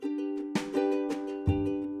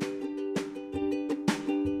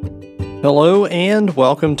Hello and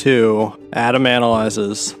welcome to Adam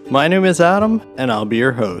Analyzes. My name is Adam and I'll be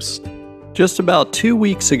your host. Just about 2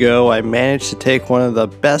 weeks ago, I managed to take one of the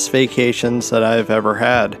best vacations that I've ever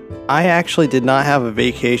had. I actually did not have a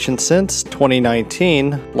vacation since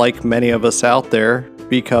 2019, like many of us out there,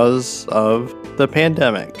 because of the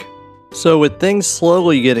pandemic. So with things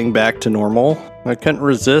slowly getting back to normal, I couldn't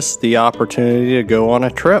resist the opportunity to go on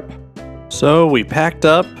a trip. So we packed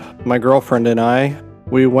up, my girlfriend and I.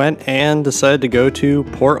 We went and decided to go to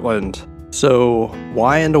Portland. So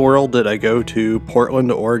why in the world did I go to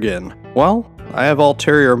Portland, Oregon? Well, I have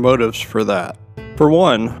ulterior motives for that. For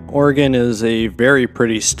one, Oregon is a very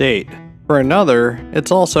pretty state. For another,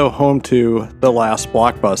 it's also home to The Last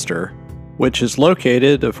Blockbuster, which is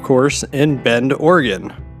located, of course, in Bend,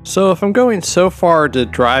 Oregon. So if I'm going so far to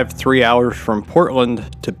drive 3 hours from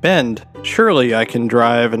Portland to Bend, surely I can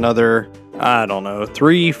drive another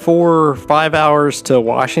 3, 4, 5 hours to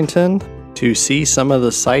Washington to see some of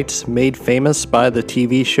the sites made famous by the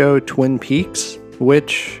TV show Twin Peaks,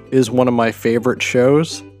 which is one of my favorite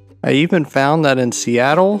shows. I even found that in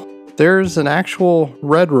Seattle, there's an actual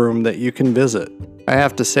Red Room that you can visit. I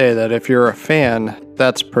have to say that if you're a fan,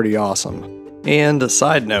 that's pretty awesome. And a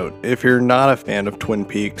side note, if you're not a fan of Twin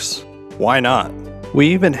Peaks, why not? We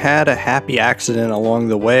even had a happy accident along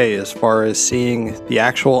the way as far as seeing the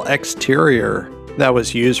actual exterior that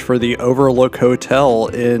was used for the Overlook Hotel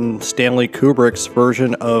in Stanley Kubrick's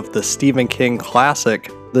version of the Stephen King classic,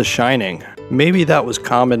 The Shining. Maybe that was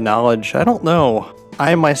common knowledge, I don't know.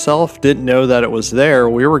 I myself didn't know that it was there.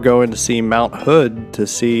 We were going to see Mount Hood to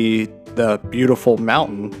see the beautiful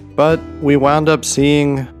mountain, but we wound up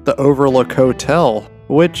seeing the Overlook Hotel,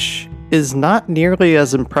 which is not nearly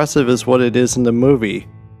as impressive as what it is in the movie.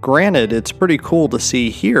 Granted, it's pretty cool to see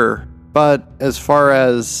here, but as far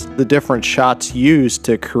as the different shots used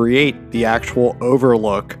to create the actual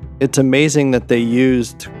overlook, it's amazing that they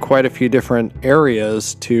used quite a few different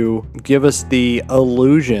areas to give us the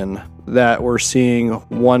illusion that we're seeing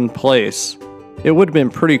one place. It would have been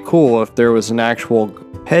pretty cool if there was an actual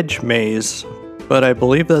hedge maze, but I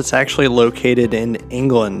believe that's actually located in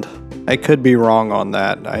England. I could be wrong on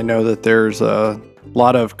that. I know that there's a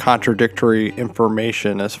lot of contradictory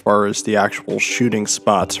information as far as the actual shooting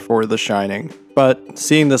spots for The Shining, but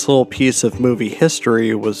seeing this little piece of movie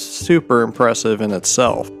history was super impressive in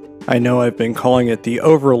itself. I know I've been calling it the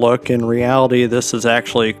Overlook. In reality, this is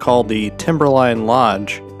actually called the Timberline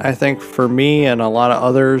Lodge. I think for me and a lot of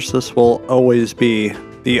others, this will always be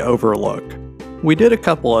the Overlook. We did a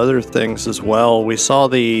couple other things as well. We saw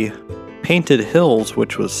the Painted Hills,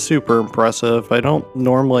 which was super impressive. I don't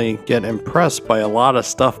normally get impressed by a lot of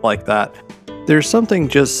stuff like that. There's something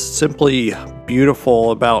just simply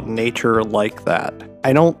beautiful about nature like that.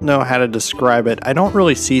 I don't know how to describe it. I don't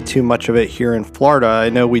really see too much of it here in Florida. I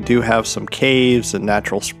know we do have some caves and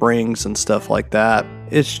natural springs and stuff like that.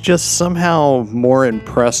 It's just somehow more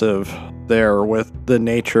impressive there with the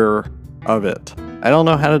nature of it. I don't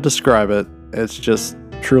know how to describe it. It's just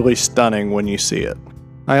truly stunning when you see it.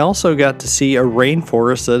 I also got to see a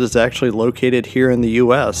rainforest that is actually located here in the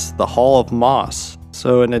US, the Hall of Moss.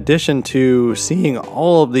 So in addition to seeing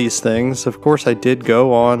all of these things, of course I did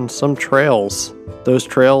go on some trails. Those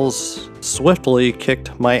trails swiftly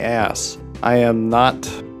kicked my ass. I am not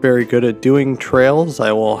very good at doing trails.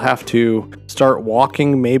 I will have to start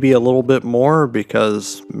walking maybe a little bit more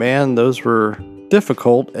because, man, those were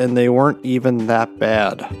difficult and they weren't even that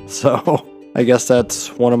bad. So I guess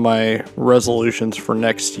that's one of my resolutions for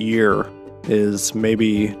next year, is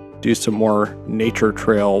maybe do some more nature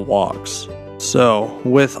trail walks. So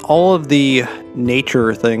with all of the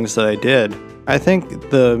nature things that I did, I think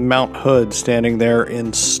the Mount Hood standing there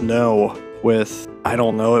in snow with, I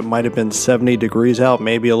don't know, it might have been 70 degrees out,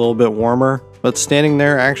 maybe a little bit warmer, but standing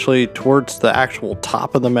there actually towards the actual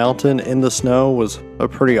top of the mountain in the snow was a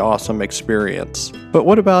pretty awesome experience. But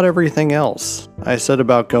what about everything else? I said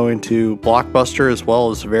about going to Blockbuster as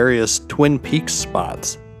well as various Twin Peaks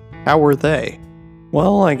spots. How were they?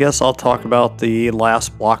 Well, I guess I'll talk about the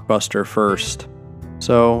Last Blockbuster first.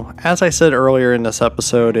 So, as I said earlier in this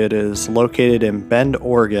episode, it is located in Bend,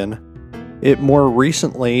 Oregon. It more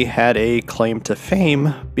recently had a claim to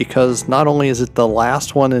fame because not only is it the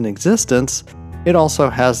last one in existence, it also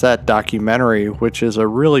has that documentary, which is a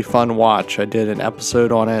really fun watch. I did an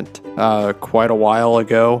episode on it quite a while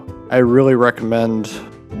ago. I really recommend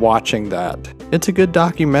watching that. It's a good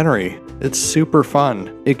documentary. It's super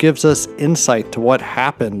fun. It gives us insight to what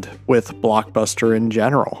happened with Blockbuster in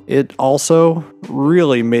general. It also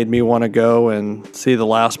really made me want to go and see the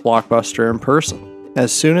Last Blockbuster in person.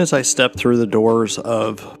 As soon as I stepped through the doors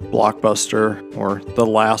of Blockbuster, or the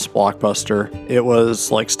last Blockbuster, it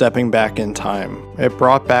was like stepping back in time. It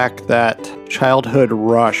brought back that childhood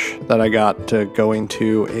rush that I got to going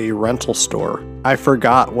to a rental store. I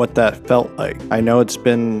forgot what that felt like. I know it's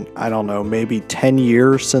been, I don't know, maybe 10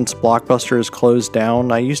 years since Blockbuster has closed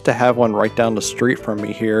down. I used to have one right down the street from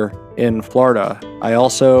me here in Florida. I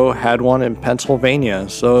also had one in Pennsylvania,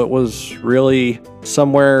 so it was really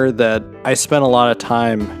somewhere that I spent a lot of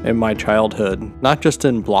time in my childhood, not just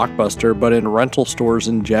in Blockbuster, but in rental stores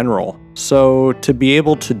in general. So to be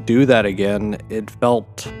able to do that again, it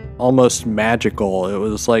felt almost magical. It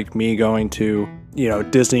was like me going to,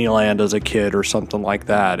 Disneyland as a kid or something like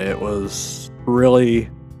that. It was really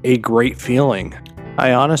a great feeling.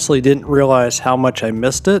 I honestly didn't realize how much I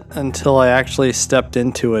missed it until I actually stepped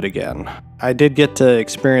into it again. I did get to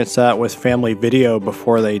experience that with Family Video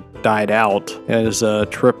before they died out as a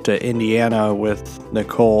trip to Indiana with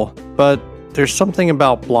Nicole, but there's something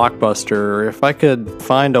about Blockbuster. If I could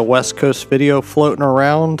find a West Coast Video floating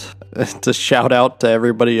around, to shout out to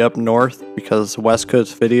everybody up north, because West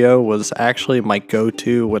Coast Video was actually my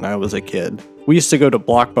go-to when I was a kid. We used to go to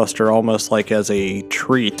Blockbuster almost like as a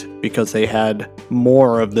treat because they had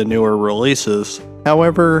more of the newer releases.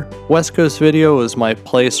 However, West Coast Video was my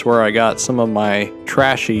place where I got some of my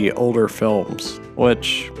trashy older films,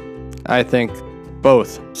 which I think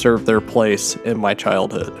both served their place in my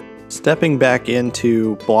childhood. Stepping back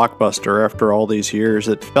into Blockbuster after all these years,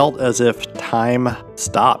 it felt as if time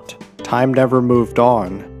stopped. Time never moved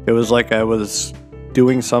on. It was like I was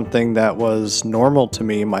doing something that was normal to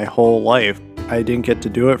me my whole life. I didn't get to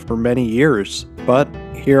do it for many years, but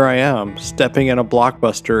here I am, stepping in a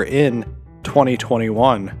Blockbuster in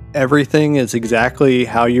 2021. Everything is exactly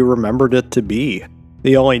how you remembered it to be.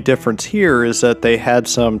 The only difference here is that they had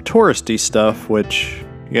some touristy stuff, which,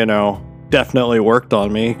 definitely worked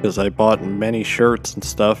on me because I bought many shirts and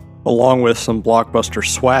stuff, along with some Blockbuster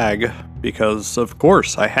swag, because of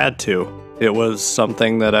course I had to. It was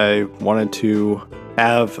something that I wanted to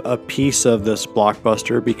have a piece of this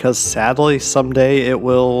Blockbuster because sadly someday it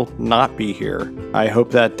will not be here. I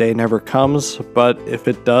hope that day never comes, but if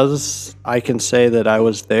it does, I can say that I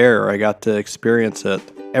was there. I got to experience it.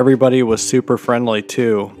 Everybody was super friendly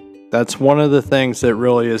too. That's one of the things that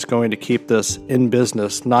really is going to keep this in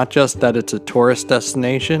business, not just that it's a tourist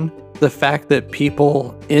destination, the fact that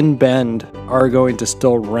people in Bend are going to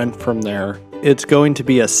still rent from there. It's going to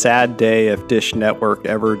be a sad day if Dish Network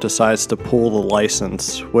ever decides to pull the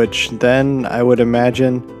license, which then I would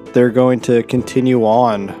imagine they're going to continue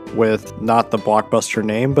on with not the Blockbuster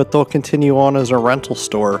name, but they'll continue on as a rental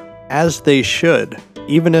store, as they should.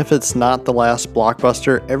 Even if it's not the last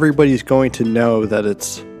Blockbuster, everybody's going to know that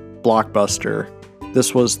it's Blockbuster.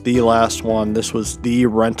 This was the last one. This was the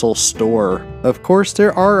rental store. Of course,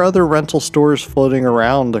 there are other rental stores floating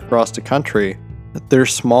around across the country. They're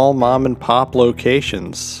small mom and pop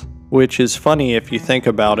locations, which is funny if you think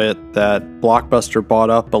about it, that Blockbuster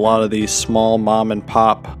bought up a lot of these small mom and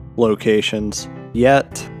pop locations.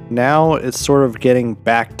 Yet, now it's sort of getting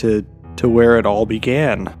back to where it all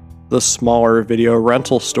began. The smaller video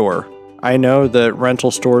rental store. I know that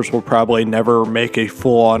rental stores will probably never make a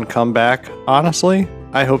full-on comeback. Honestly,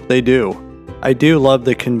 I hope they do. I do love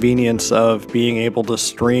the convenience of being able to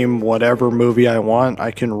stream whatever movie I want.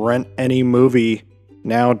 I can rent any movie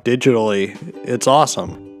now digitally. It's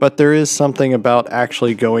awesome. But there is something about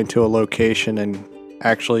actually going to a location and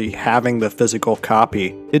actually having the physical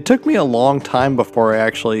copy. It took me a long time before I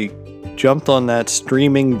actually jumped on that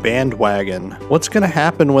streaming bandwagon. What's going to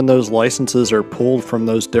happen when those licenses are pulled from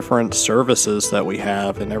those different services that we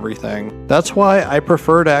have and everything? That's why I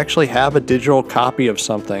prefer to actually have a digital copy of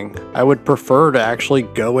something. I would prefer to actually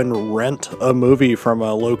go and rent a movie from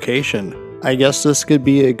a location. I guess this could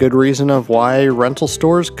be a good reason of why rental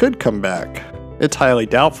stores could come back. It's highly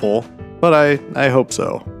doubtful, but I hope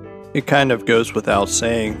so. It kind of goes without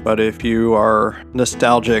saying, but if you are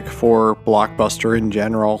nostalgic for Blockbuster in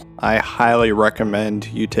general, I highly recommend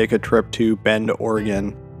you take a trip to Bend,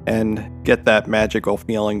 Oregon, and get that magical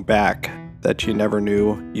feeling back that you never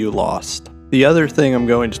knew you lost. The other thing I'm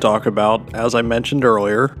going to talk about, as I mentioned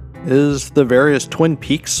earlier, is the various Twin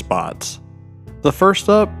Peaks spots. The first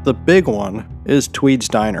up, the big one, is Tweed's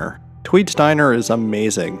Diner. Tweed's Diner is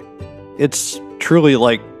amazing. It's truly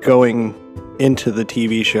like going into the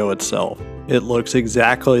TV show itself. It looks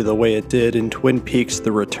exactly the way it did in Twin Peaks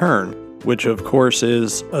The Return, which of course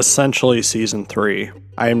is essentially Season 3.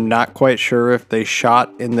 I'm not quite sure if they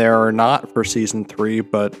shot in there or not for Season 3,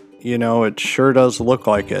 but it sure does look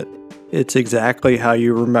like it. It's exactly how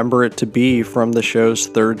you remember it to be from the show's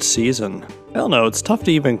third season. I don't know, it's tough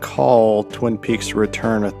to even call Twin Peaks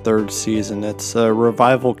Return a third season. It's a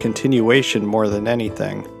revival continuation more than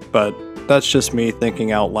anything. But that's just me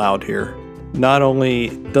thinking out loud here. Not only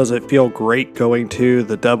does it feel great going to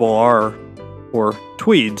the Double R, or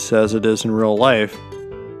Tweeds as it is in real life,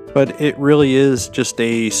 but it really is just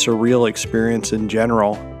a surreal experience in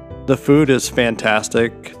general. The food is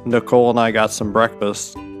fantastic. Nicole and I got some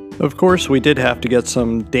breakfast. Of course, we did have to get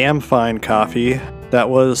some damn fine coffee that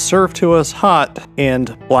was served to us hot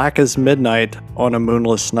and black as midnight on a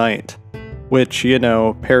moonless night, which, you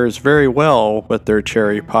know, pairs very well with their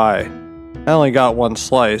cherry pie. I only got one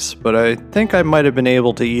slice, but I think I might have been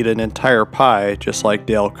able to eat an entire pie just like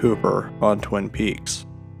Dale Cooper on Twin Peaks.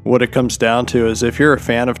 What it comes down to is if you're a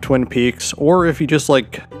fan of Twin Peaks, or if you just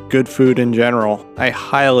like good food in general, I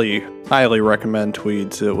highly recommend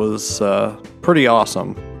Tweeds. It was pretty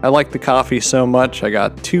awesome. I like the coffee so much, I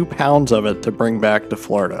got 2 pounds of it to bring back to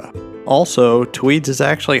Florida. Also, Tweeds is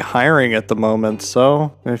actually hiring at the moment,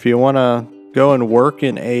 so if you want to go and work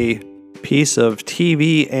in a piece of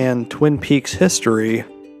TV and Twin Peaks history,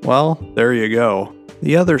 well, there you go.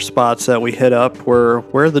 The other spots that we hit up were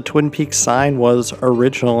where the Twin Peaks sign was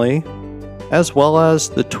originally, as well as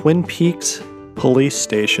the Twin Peaks police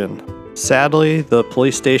station. Sadly, the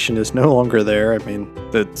police station is no longer there. I mean,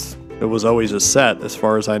 it was always a set as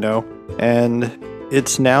far as I know. And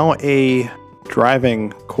it's now a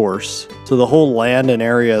driving course. So the whole land and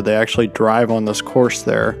area, they actually drive on this course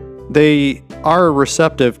there. They are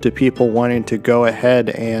receptive to people wanting to go ahead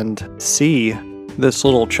and see this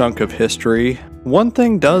little chunk of history. One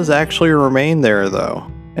thing does actually remain there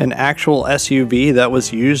though. An actual SUV that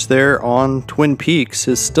was used there on Twin Peaks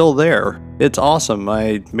is still there. It's awesome.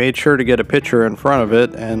 I made sure to get a picture in front of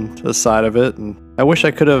it and the side of it, and I wish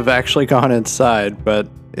I could have actually gone inside, but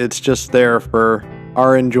it's just there for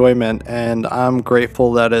our enjoyment, and I'm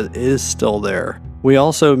grateful that it is still there. We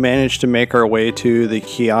also managed to make our way to the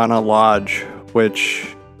Kiana Lodge,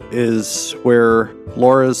 which is where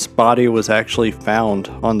Laura's body was actually found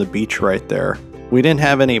on the beach right there. We didn't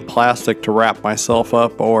have any plastic to wrap myself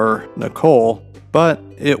up or Nicole, but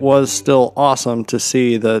it was still awesome to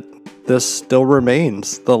see that this still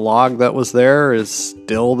remains. The log that was there is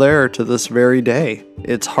still there to this very day.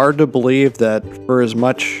 It's hard to believe that for as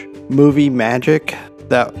much movie magic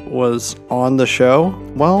that was on the show,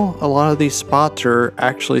 well, a lot of these spots are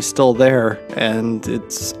actually still there, and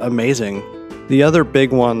it's amazing. The other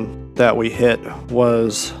big one that we hit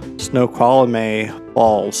was Snoqualmie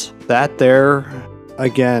Falls. That there,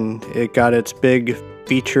 again, it got its big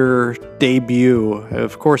feature debut.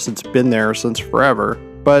 Of course, it's been there since forever,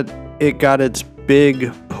 but it got its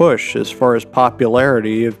big push as far as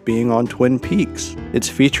popularity of being on Twin Peaks. It's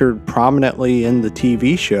featured prominently in the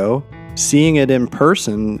TV show. Seeing it in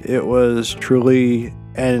person, it was truly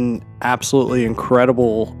an absolutely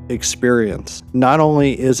incredible experience. Not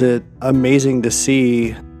only is it amazing to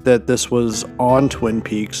see that this was on Twin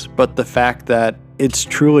Peaks, but the fact that it's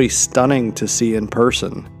truly stunning to see in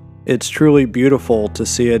person. It's truly beautiful to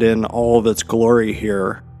see it in all of its glory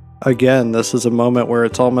here. Again, this is a moment where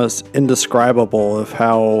it's almost indescribable of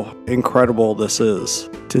how incredible this is.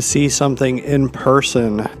 To see something in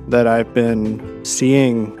person that I've been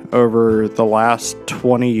seeing over the last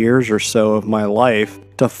 20 years or so of my life,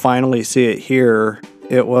 to finally see it here,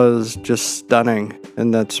 it was just stunning.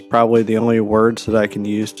 And that's probably the only words that I can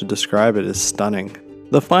use to describe it, is stunning.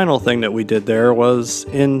 The final thing that we did there was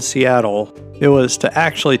in Seattle. It was to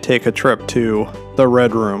actually take a trip to the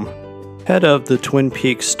Red Room. Head of the Twin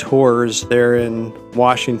Peaks tours there in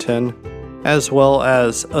Washington, as well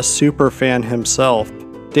as a super fan himself,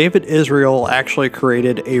 David Israel actually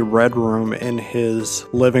created a Red Room in his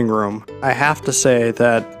living room. I have to say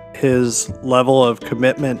that his level of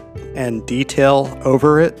commitment and detail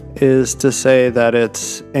over it is to say that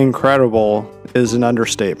it's incredible is an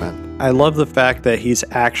understatement. I love the fact that he's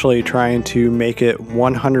actually trying to make it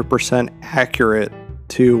 100% accurate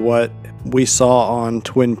to what we saw on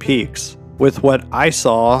Twin Peaks. With what I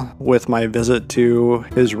saw with my visit to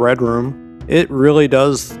his Red Room, it really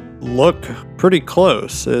does look pretty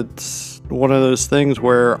close. It's one of those things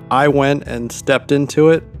where I went and stepped into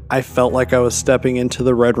it. I felt like I was stepping into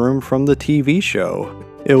the Red Room from the TV show.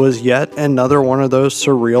 It was yet another one of those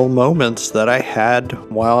surreal moments that I had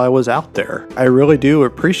while I was out there. I really do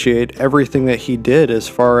appreciate everything that he did as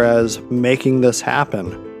far as making this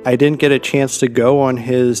happen. I didn't get a chance to go on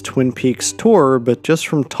his Twin Peaks tour, but just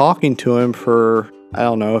from talking to him for, I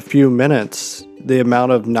don't know, a few minutes, the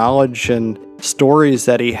amount of knowledge and stories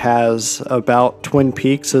that he has about Twin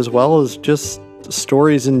Peaks, as well as just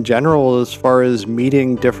stories in general as far as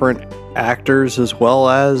meeting different actors as well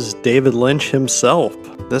as David Lynch himself.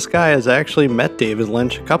 This guy has actually met David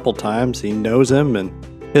Lynch a couple times. He knows him, and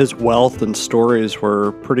his wealth and stories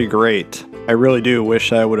were pretty great. I really do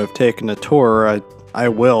wish I would have taken a tour. I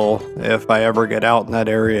will if I ever get out in that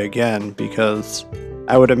area again, because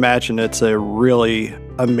I would imagine it's a really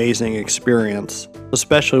amazing experience,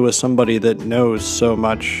 especially with somebody that knows so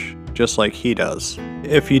much just like he does.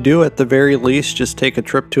 If you do, at the very least, just take a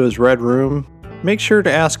trip to his Red Room, make sure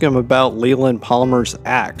to ask him about Leland Palmer's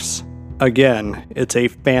axe. Again, it's a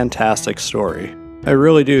fantastic story. I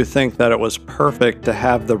really do think that it was perfect to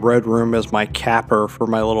have the Red Room as my capper for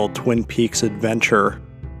my little Twin Peaks adventure.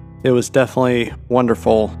 It was definitely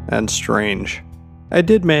wonderful and strange. I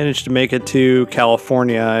did manage to make it to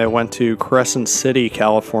California. I went to Crescent City,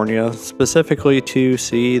 California, specifically to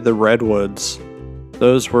see the Redwoods.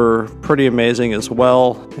 Those were pretty amazing as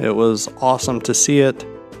well. It was awesome to see it.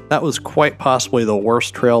 That was quite possibly the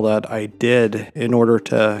worst trail that I did in order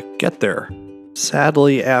to get there.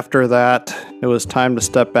 Sadly, after that, it was time to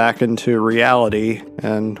step back into reality,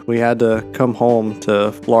 and we had to come home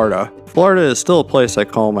to Florida. Florida is still a place I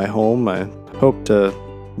call my home. I hope to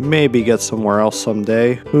maybe get somewhere else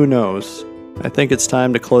someday. Who knows? I think it's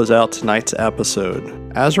time to close out tonight's episode.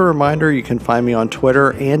 As a reminder, you can find me on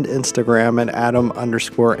Twitter and Instagram at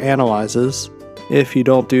Adam_analyzes. If you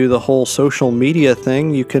don't do the whole social media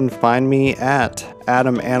thing, you can find me at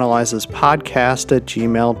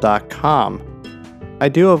adamanalyzespodcast@gmail.com. I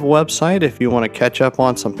do have a website if you want to catch up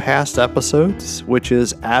on some past episodes, which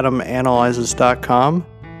is adamanalyzes.com.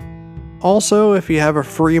 Also, if you have a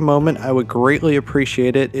free moment, I would greatly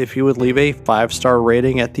appreciate it if you would leave a 5-star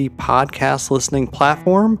rating at the podcast listening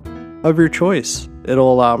platform of your choice.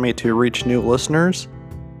 It'll allow me to reach new listeners,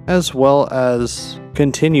 as well as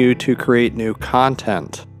continue to create new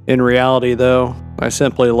content. In reality, though, I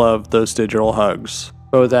simply love those digital hugs.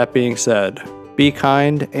 So with that being said, be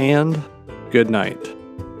kind and good night.